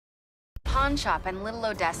pawn shop in Little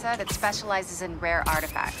Odessa that specializes in rare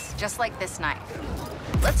artifacts, just like this knife.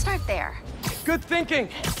 Let's start there. Good thinking.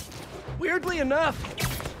 Weirdly enough,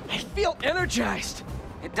 I feel energized.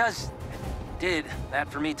 It did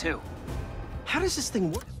that for me too. How does this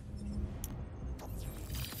thing work?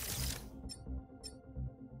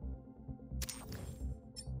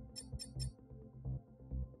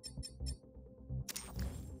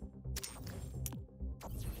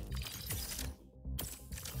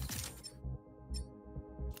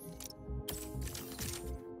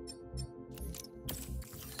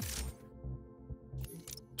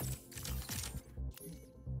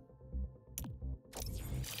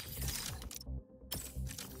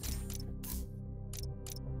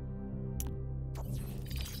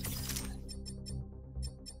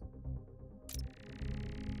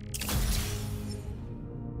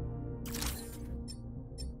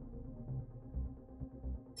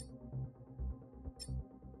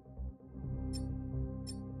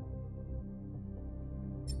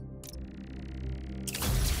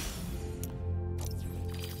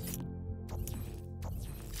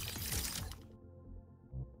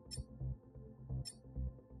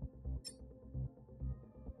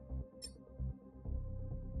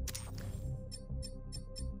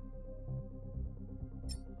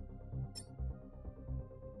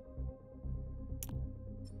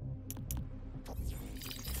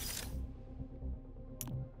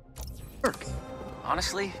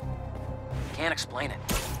 Honestly, can't explain it.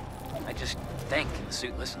 I just think the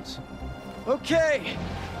suit listens. Okay,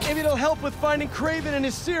 maybe it'll help with finding Kraven and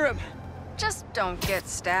his serum. Just don't get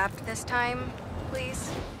stabbed this time, please.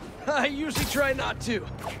 I usually try not to.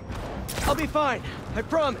 I'll be fine, I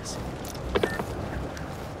promise.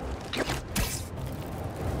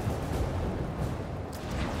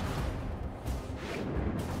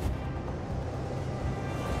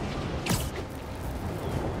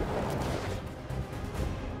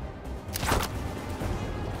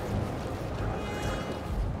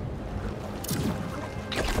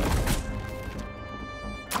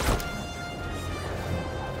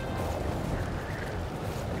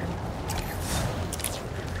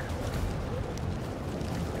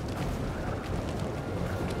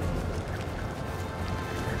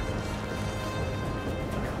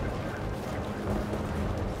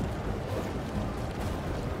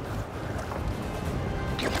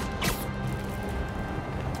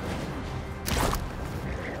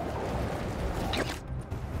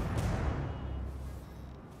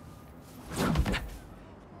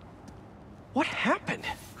 What happened?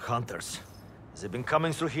 Hunters. They've been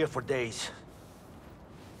coming through here for days.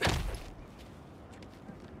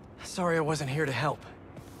 Sorry I wasn't here to help.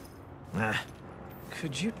 Nah.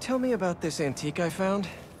 Could you tell me about this antique I found?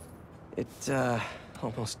 It,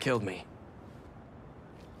 almost killed me.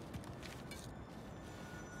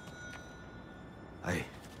 I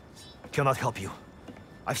cannot help you.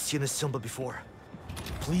 I've seen this symbol before.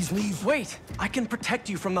 Please leave. Wait! I can protect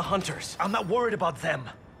you from the hunters. I'm not worried about them.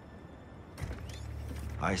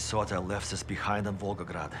 I thought I left this behind in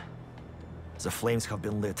Volgograd. The flames have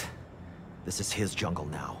been lit. This is his jungle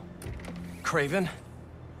now. Kraven?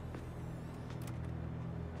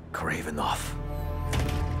 Kravenov.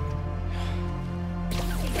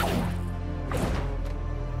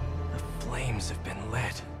 The flames have been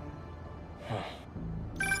lit.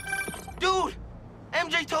 Dude!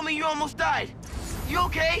 MJ told me you almost died. You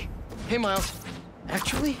okay? Hey, Miles.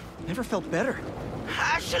 Actually, never felt better.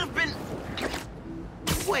 I should have been...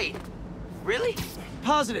 Wait, really?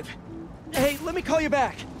 Positive. Hey, let me call you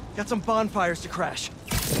back. Got some bonfires to crash.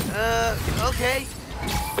 Okay.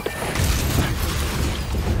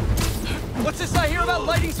 What's this I hear about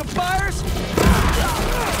lighting some fires?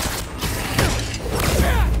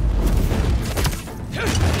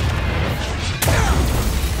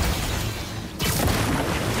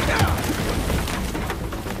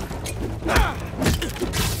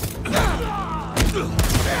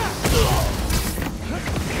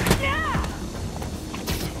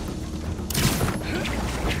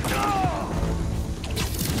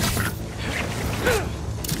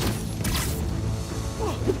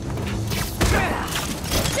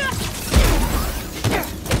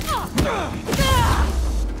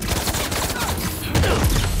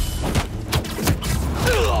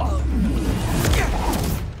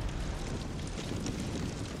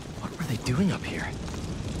 Doing up here?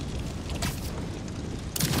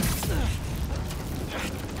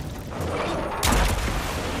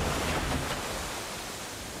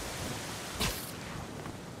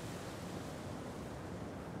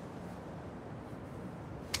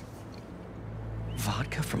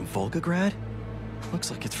 Vodka from Volgograd?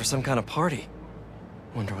 Looks like it's for some kind of party.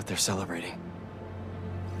 Wonder what they're celebrating.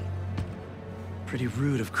 Pretty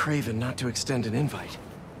rude of Kraven not to extend an invite.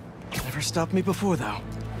 Never stopped me before, though.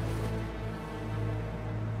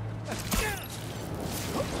 The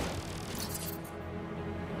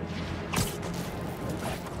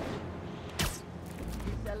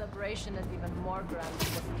celebration is even more grand than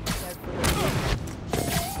what we prepared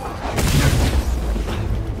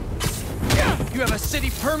for. You have a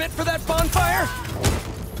city permit for that bonfire?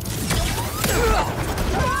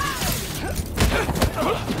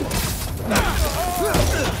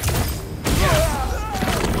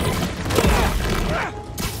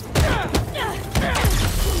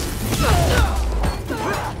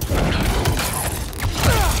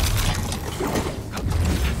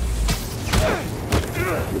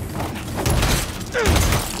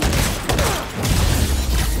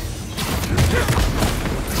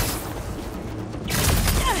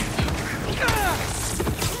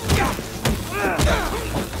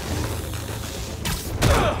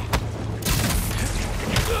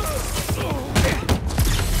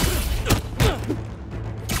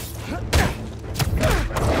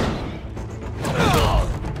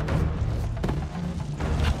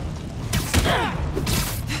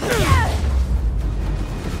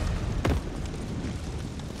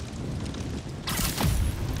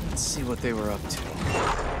 See what they were up to.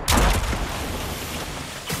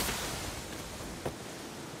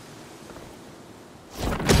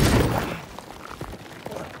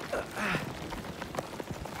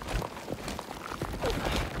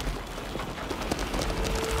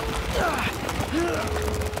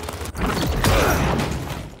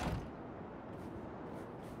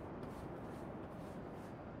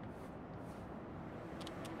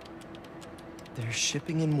 They're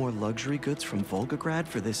shipping in more luxury goods from Volgograd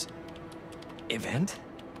for this event?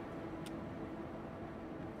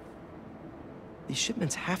 These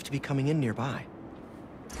shipments have to be coming in nearby.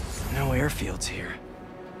 No airfields here.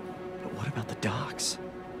 But what about the docks?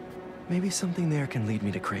 Maybe something there can lead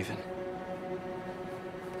me to Kraven.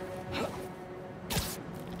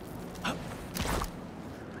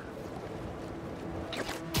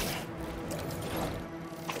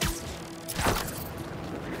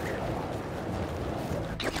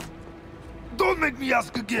 Don't make me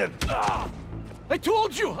ask again! I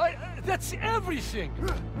told you! That's everything!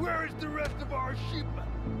 Where is the rest of our shipment?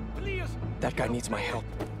 Please! That guy needs my help.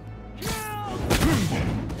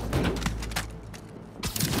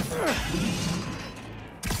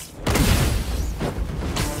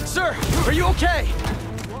 Sir, are you okay?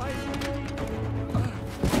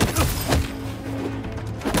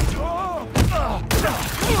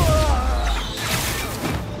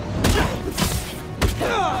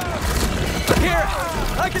 Here,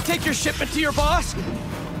 I can take your shipment to your boss.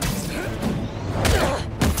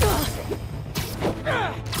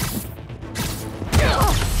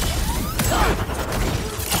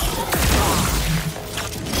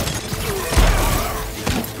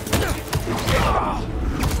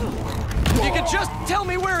 You can just tell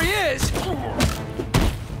me where he is.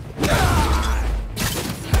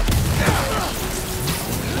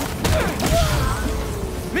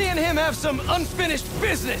 Me and him have some unfinished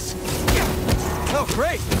business. Oh,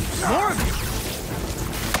 great. More of you.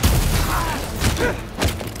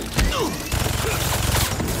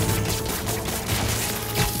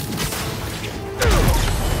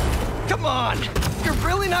 Come on! You're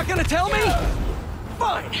really not gonna tell me?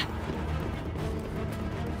 Fine.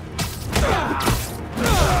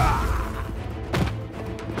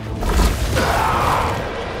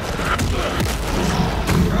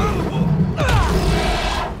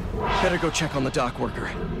 Better go check on the dock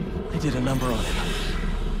worker. I did a number on him.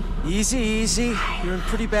 Easy, easy. You're in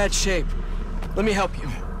pretty bad shape. Let me help you.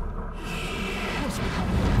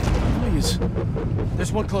 Please.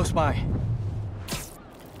 There's one close by.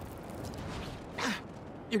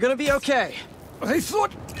 You're gonna be okay. I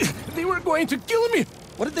thought they were going to kill me!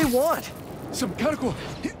 What did they want? Some cargo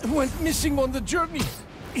went missing on the journey.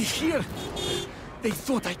 Here. They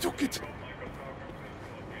thought I took it.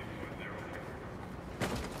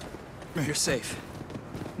 You're safe.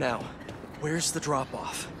 Now, where's the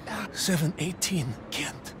drop-off? 718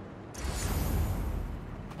 Kent.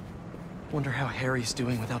 Wonder how Harry's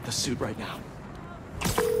doing without the suit right now.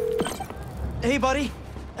 Hey, buddy.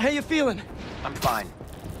 How you feeling? I'm fine.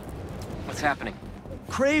 What's happening?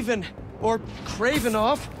 Kraven, or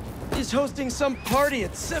Kravenoff, is hosting some party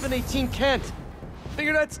at 718 Kent.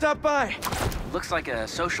 Figured I'd stop by. Looks like a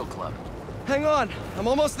social club. Hang on, I'm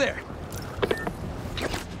almost there.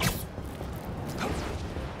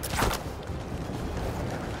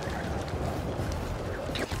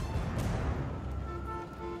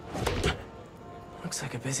 Looks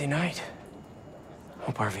like a busy night.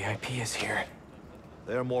 Hope our VIP is here.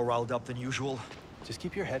 They're more riled up than usual. Just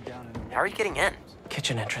keep your head down and... How are you getting in?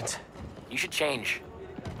 Kitchen entrance. You should change.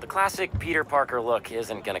 The classic Peter Parker look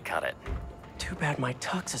isn't gonna cut it. Too bad my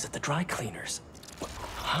tux is at the dry cleaners.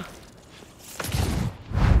 Huh?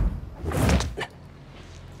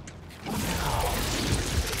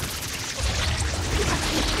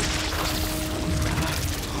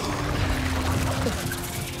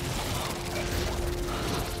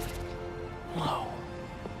 Whoa.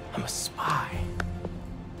 I'm a spy.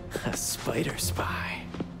 A spider spy.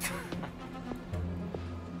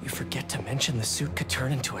 You forget to mention the suit could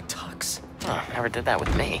turn into a tux. Huh, never did that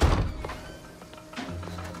with me.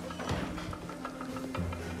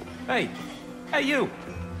 Hey! Hey, you!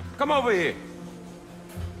 Come over here!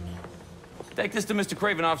 Take this to Mr.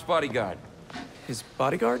 Kravinoff's bodyguard. His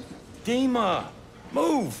bodyguard? Dima!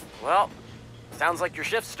 Move! Well, sounds like your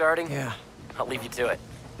shift's starting. Yeah. I'll leave you to it.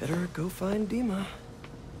 Better go find Dima.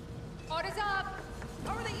 Orders up!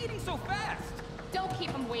 How are they eating so fast? Don't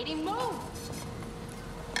keep them waiting, move!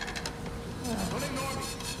 Don't ignore me.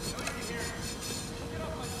 Don't even hear me. Get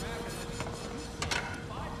off my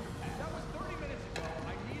back. That was 30 minutes ago. I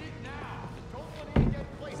need it now. Don't let me get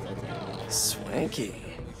placed. Swanky.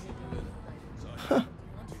 Huh.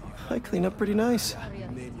 I clean up pretty nice.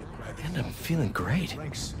 And I'm feeling great. I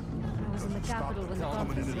was in the capital when the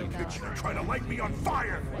conference broke out. They're trying to light me on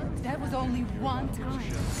fire! That was only one time.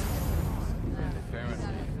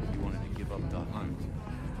 Apparently, you wanted to give up the hunt.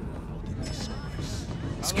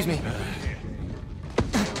 Excuse me.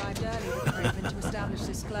 Arrived early, Craven, to establish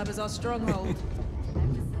this club as our stronghold.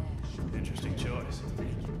 Interesting choice.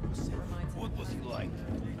 What was he like?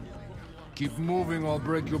 Keep moving, I'll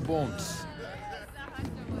break your bones.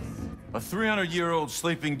 A 300-year-old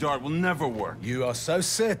sleeping dart will never work. You are so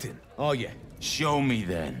certain, are you? Show me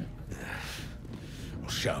then. I'll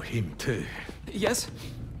show him too. Yes?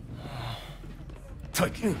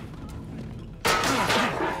 Take him.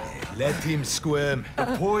 Let him squirm. The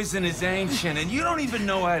poison is ancient, and you don't even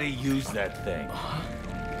know how to use that thing.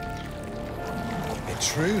 A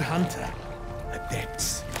true hunter.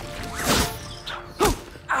 Adepts.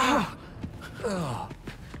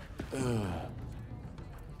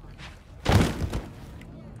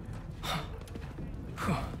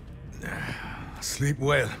 Sleep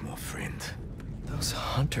well, my friend. Those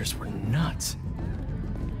hunters were nuts.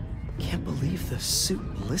 Can't believe the suit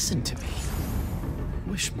listened to me.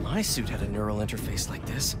 Wish my suit had a neural interface like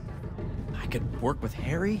this. I could work with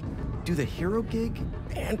Harry, do the hero gig,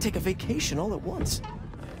 and take a vacation all at once.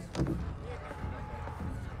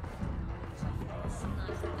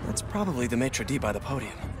 That's probably the maitre d' by the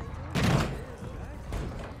podium.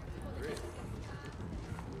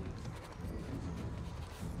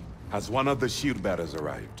 Has one of the shield bearers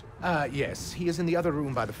arrived? Yes. He is in the other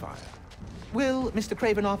room by the fire. Will Mr.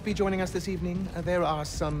 Kravinoff be joining us this evening? There are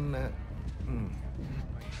some,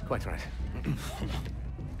 Quite right.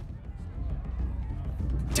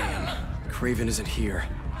 Damn, Craven isn't here.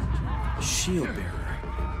 Shield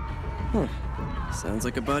bearer. Sounds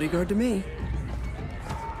like a bodyguard to me.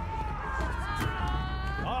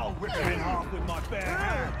 I'll rip it in half with my bare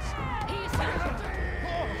hands!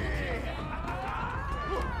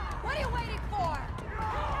 What are you waiting for?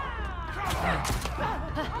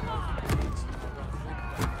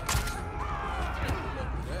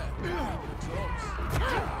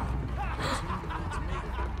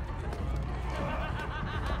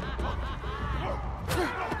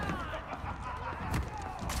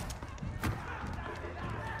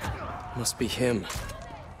 Must be him.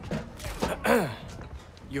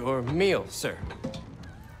 Your meal, sir.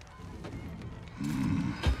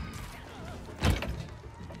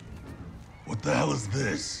 What the hell is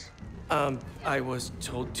this? I was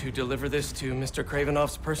told to deliver this to Mr.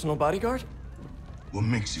 Kravinoff's personal bodyguard? What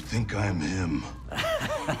makes you think I am him?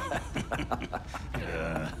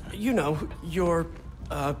 You know, you're,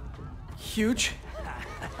 huge.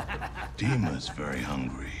 Dima's very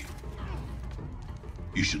hungry.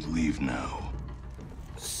 You should leave now.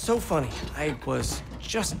 So funny. I was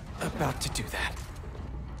just about to do that.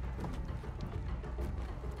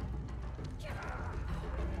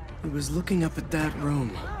 He was looking up at that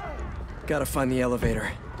room. Gotta find the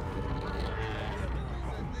elevator.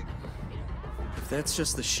 If that's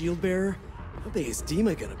just the shield bearer, how big is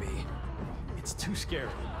Dima gonna be? It's too scary.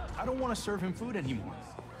 I don't want to serve him food anymore.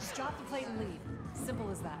 Just drop the plate and leave.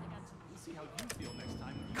 Simple as that.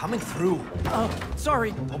 Coming through. Oh,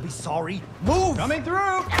 sorry. Don't be sorry. Move! Coming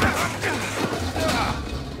through!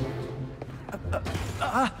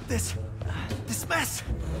 This mess.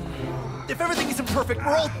 If everything isn't perfect,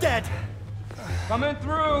 we're all dead. Coming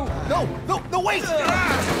through! No, wait!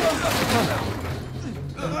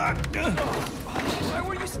 My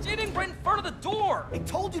were you standing right in front of the door? I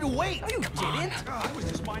told you to wait! No, you didn't! I was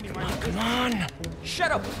just minding my own Come on!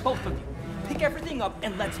 Shut up, both of you. Pick everything up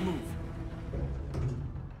and let's move.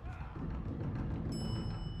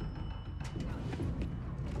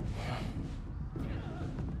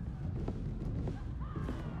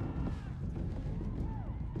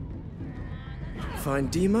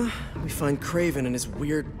 Find Dima, we find Kraven and his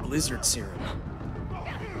weird blizzard serum.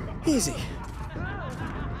 Easy.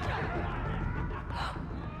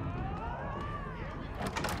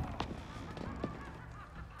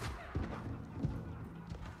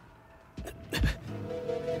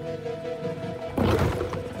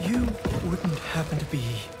 You wouldn't happen to be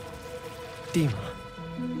Dima?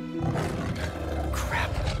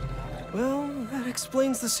 Crap. Well, that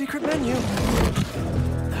explains the secret menu.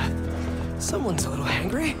 Someone's a little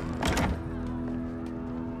hangry.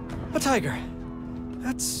 A tiger.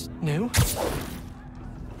 That's new.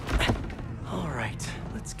 All right,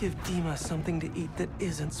 let's give Dima something to eat that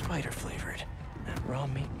isn't spider-flavored. That raw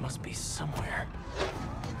meat must be somewhere.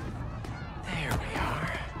 There we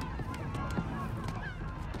are.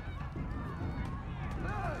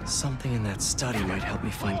 Something in that study might help me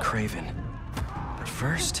find Kraven. But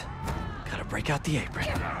first, gotta break out the apron.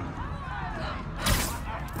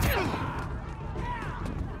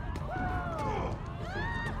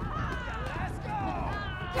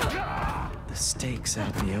 The steak's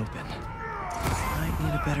out in the open. Might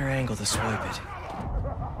need a better angle to swipe it.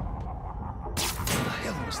 What the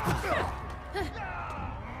hell was that?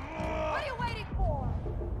 What are you waiting for?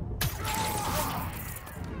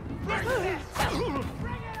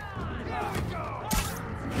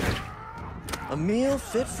 A meal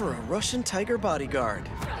fit for a Russian tiger bodyguard.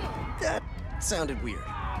 That sounded weird.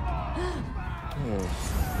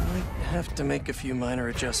 Might have to make a few minor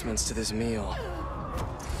adjustments to this meal.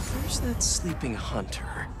 Where's that sleeping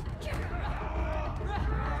hunter?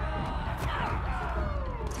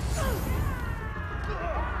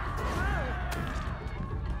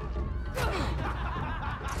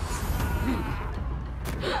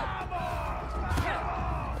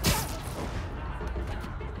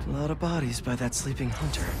 A lot of bodies by that sleeping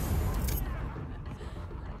hunter.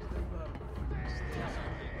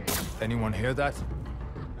 Anyone hear that?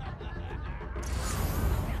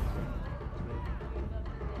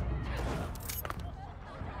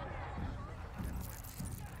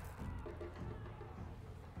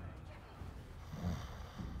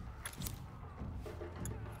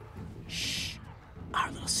 Shh.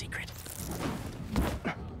 Our little secret.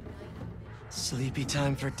 Sleepy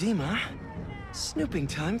time for Dima. Snooping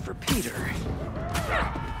time for Peter.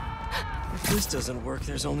 If this doesn't work,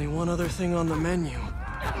 there's only one other thing on the menu.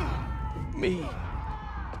 Me.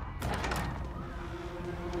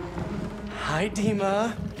 Hi,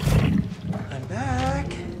 Dima. I'm back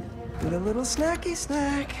with a little snacky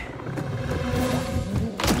snack.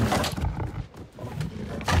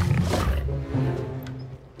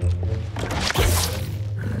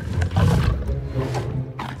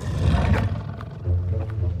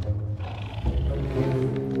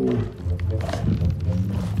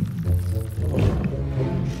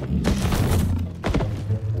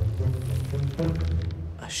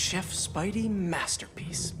 Chef Spidey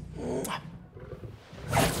masterpiece. Mwah.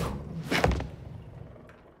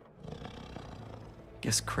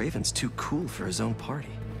 Guess Kraven's too cool for his own party.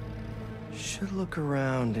 Should look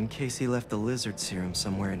around in case he left the lizard serum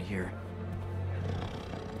somewhere in here.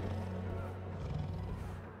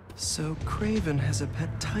 So Kraven has a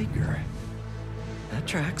pet tiger. That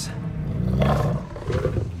tracks.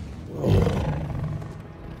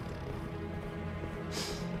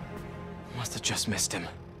 Must have just missed him.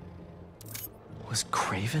 Was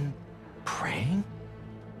Kraven praying?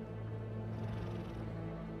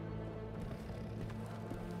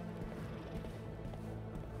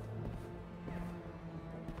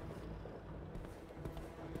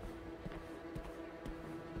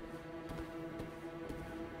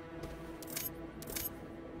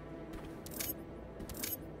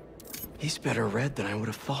 He's better read than I would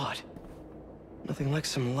have thought. Nothing like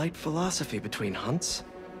some light philosophy between hunts.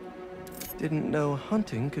 Didn't know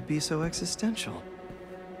hunting could be so existential.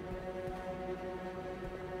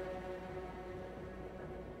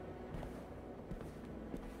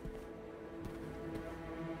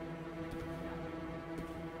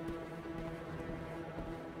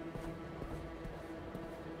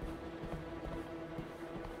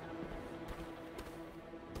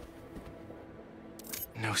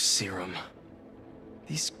 No serum.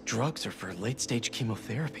 These drugs are for late-stage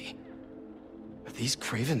chemotherapy. Are these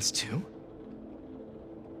Kraven's too?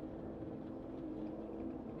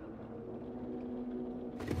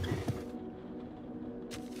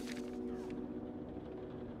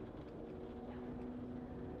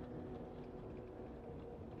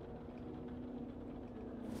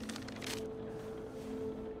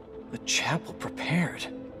 chapel prepared.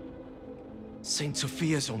 St.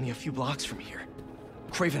 Sophia's only a few blocks from here.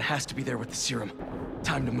 Kraven has to be there with the serum.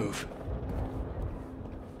 Time to move.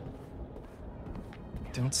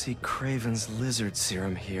 Don't see Kraven's lizard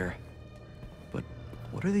serum here. But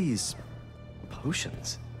what are these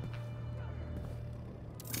potions?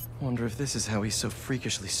 Wonder if this is how he's so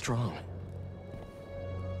freakishly strong.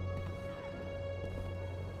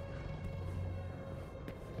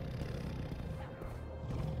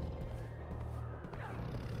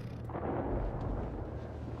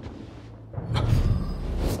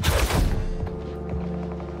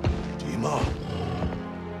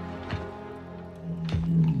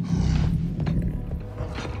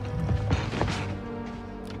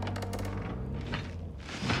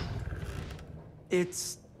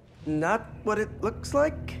 It's not what it looks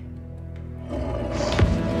like?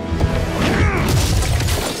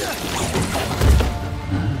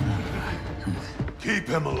 Keep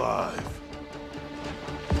him alive.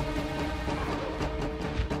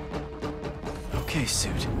 Okay,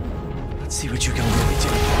 Suit. Let's see what you can really do.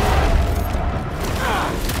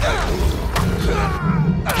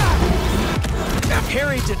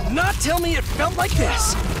 Harry did not tell me it felt like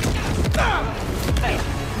this!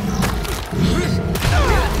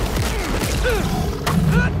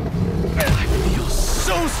 I feel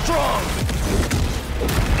so strong!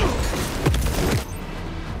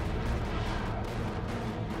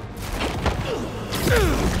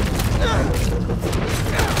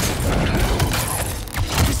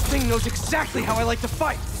 This thing knows exactly how I like to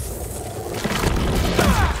fight!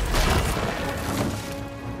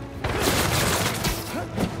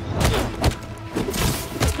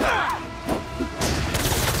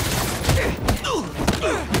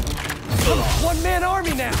 One-man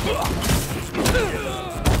army now!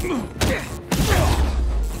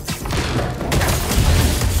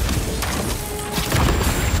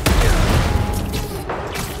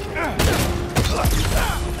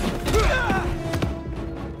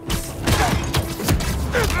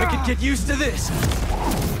 I could get used to this!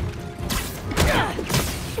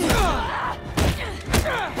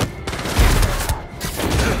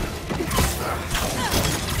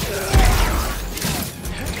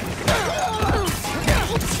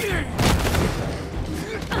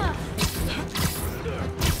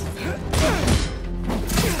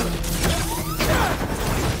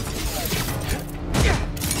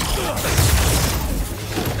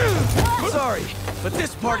 Sorry, but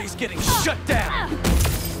this party's getting shut down!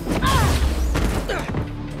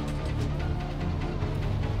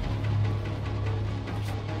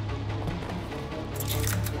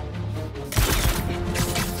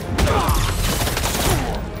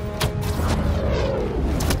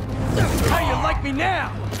 How you like me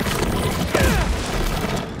now?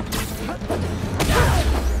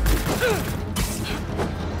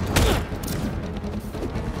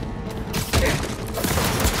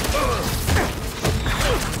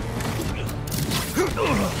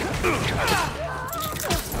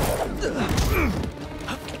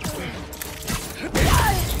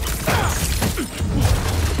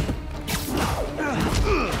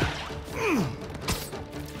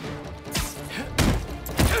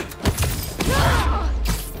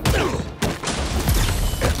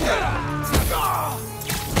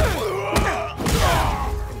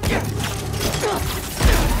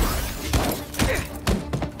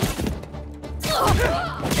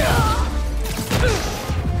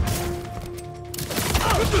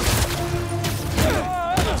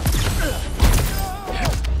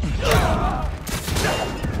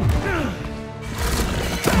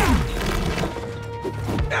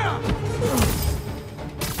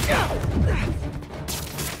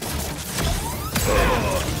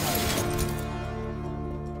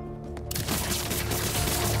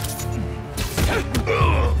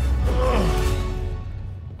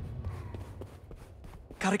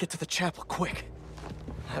 Gotta get to the chapel quick.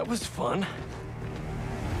 That was fun.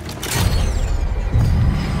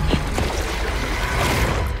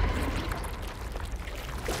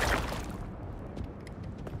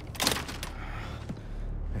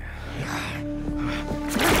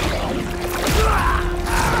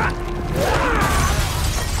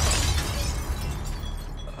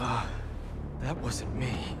 That wasn't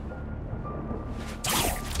me.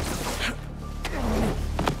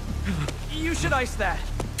 You should ice that.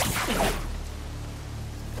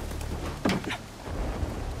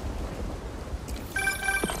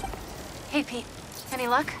 Hey, Pete. Any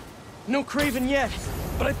luck? No Kraven yet,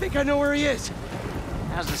 but I think I know where he is.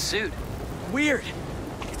 How's the suit? Weird.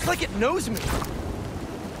 It's like it knows me.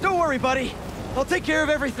 Don't worry, buddy. I'll take care of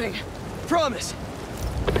everything. Promise.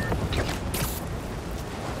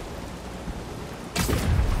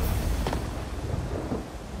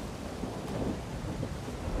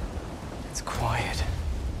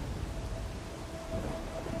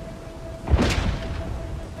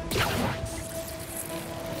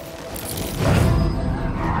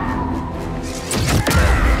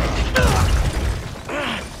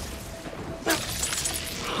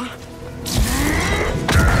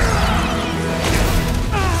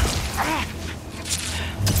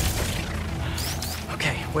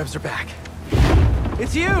 webs are back.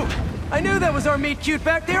 It's you! I knew that was our meet-cute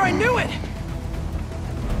back there, I knew it!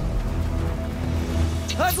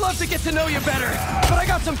 I'd love to get to know you better, but I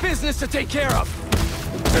got some business to take care of.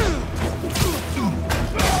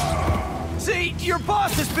 See, your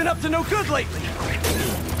boss has been up to no good lately.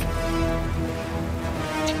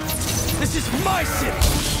 This is my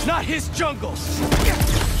city, not his jungles.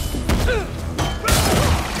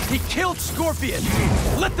 He killed Scorpion,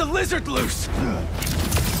 let the lizard loose.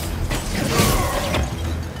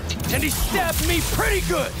 And he stabbed me pretty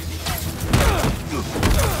good.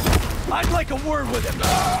 I'd like a word with him,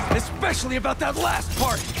 especially about that last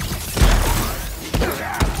part.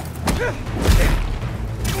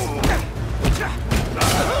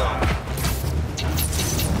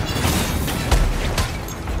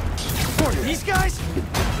 These guys?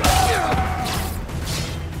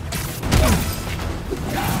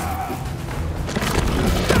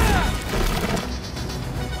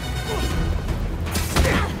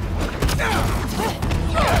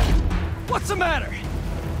 What's the matter?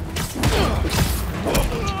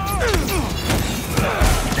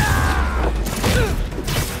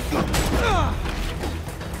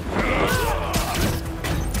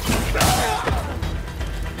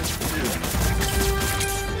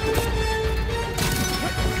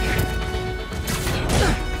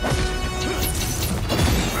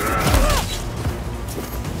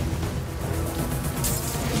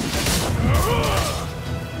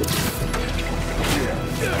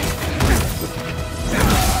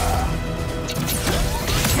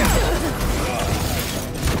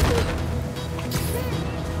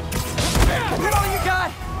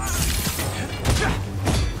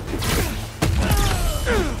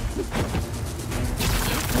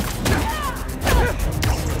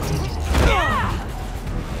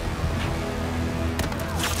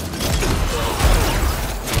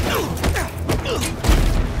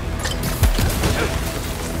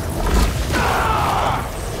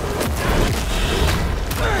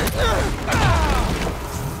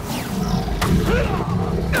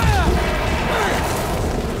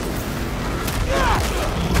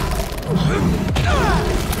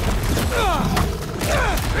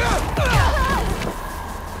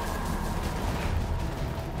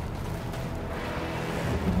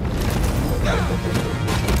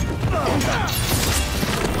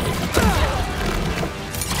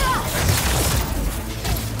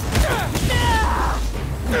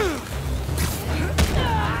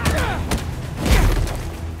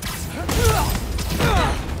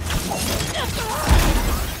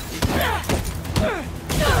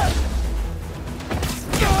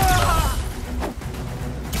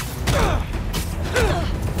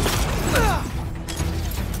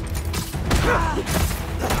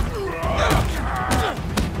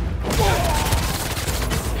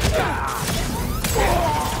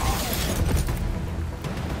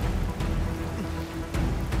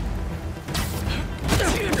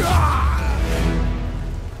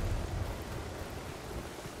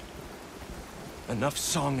 Enough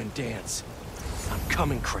song and dance. I'm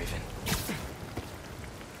coming, Kraven.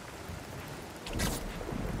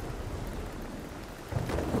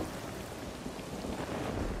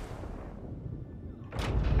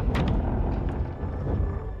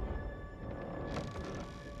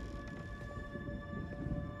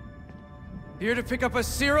 Here to pick up a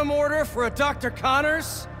serum order for a Dr.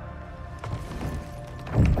 Connors?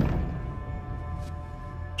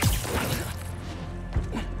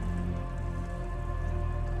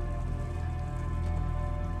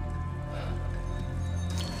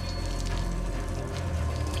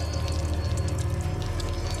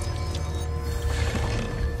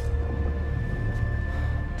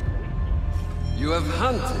 You have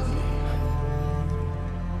hunted me.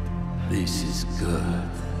 This is good.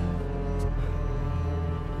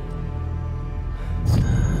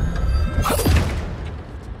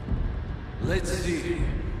 Let's see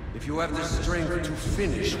if you have the strength to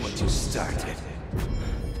finish what you started.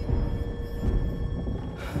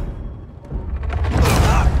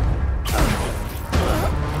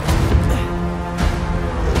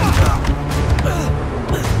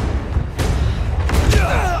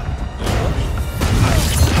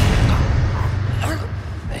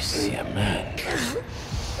 I see a man.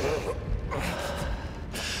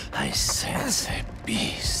 I sense a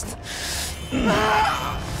beast.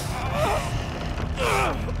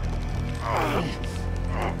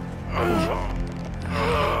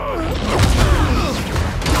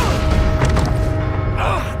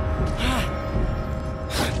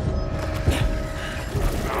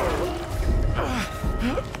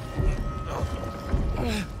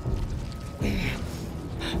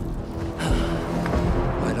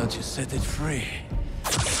 Why don't you set it free?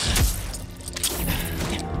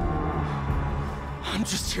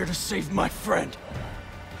 just here to save my friend.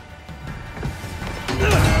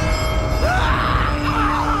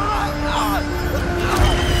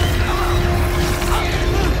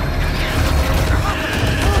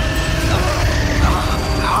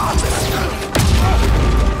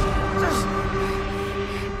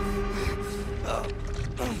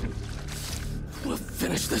 We'll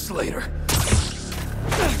finish this later.